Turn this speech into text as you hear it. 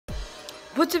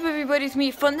What's up, everybody? It's me,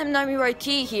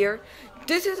 FunDemNamiRT here.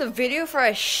 This is a video for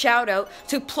a shout out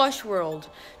to Plush World.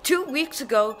 2 weeks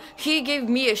ago, he gave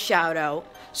me a shout out.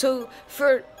 So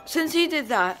since he did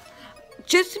that,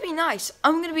 just to be nice,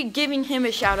 I'm gonna be giving him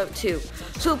a shout out too.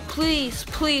 So please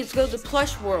go to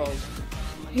Plush World.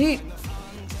 He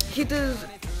does.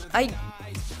 I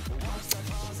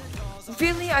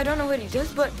don't know what he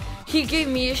does, but he gave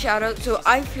me a shout out, so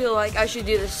I feel like I should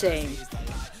do the same.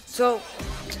 So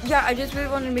yeah, I just really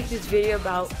wanted to make this video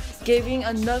about giving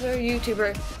another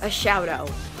YouTuber a shout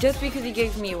out, just because he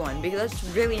gave me one, because that's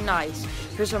really nice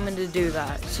for someone to do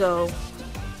that. So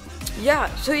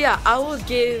yeah, I will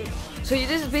give. So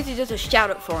this is basically just a shout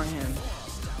out for him,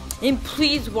 and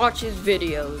please watch his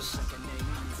videos.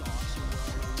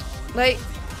 Like,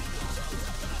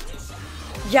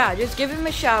 yeah, just give him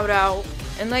a shout out,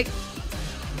 and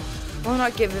well,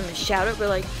 not give him a shout out, but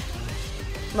like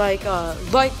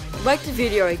the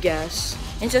video, I guess,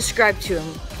 and subscribe to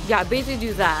him. Yeah, basically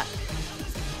do that.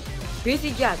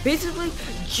 Basically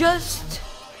just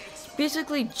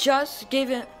give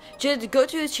him, just go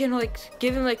to his channel,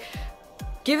 give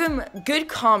him good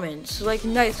comments,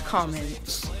 nice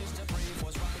comments.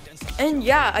 And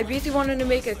yeah, I basically wanted to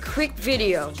make a quick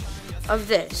video of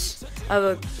this,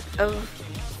 of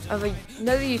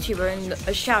another YouTuber and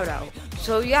a shout out.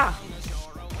 So yeah.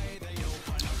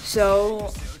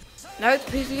 So now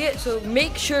that's basically it. So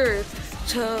make sure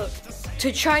to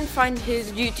try and find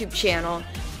his YouTube channel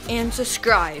and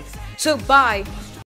subscribe. So bye.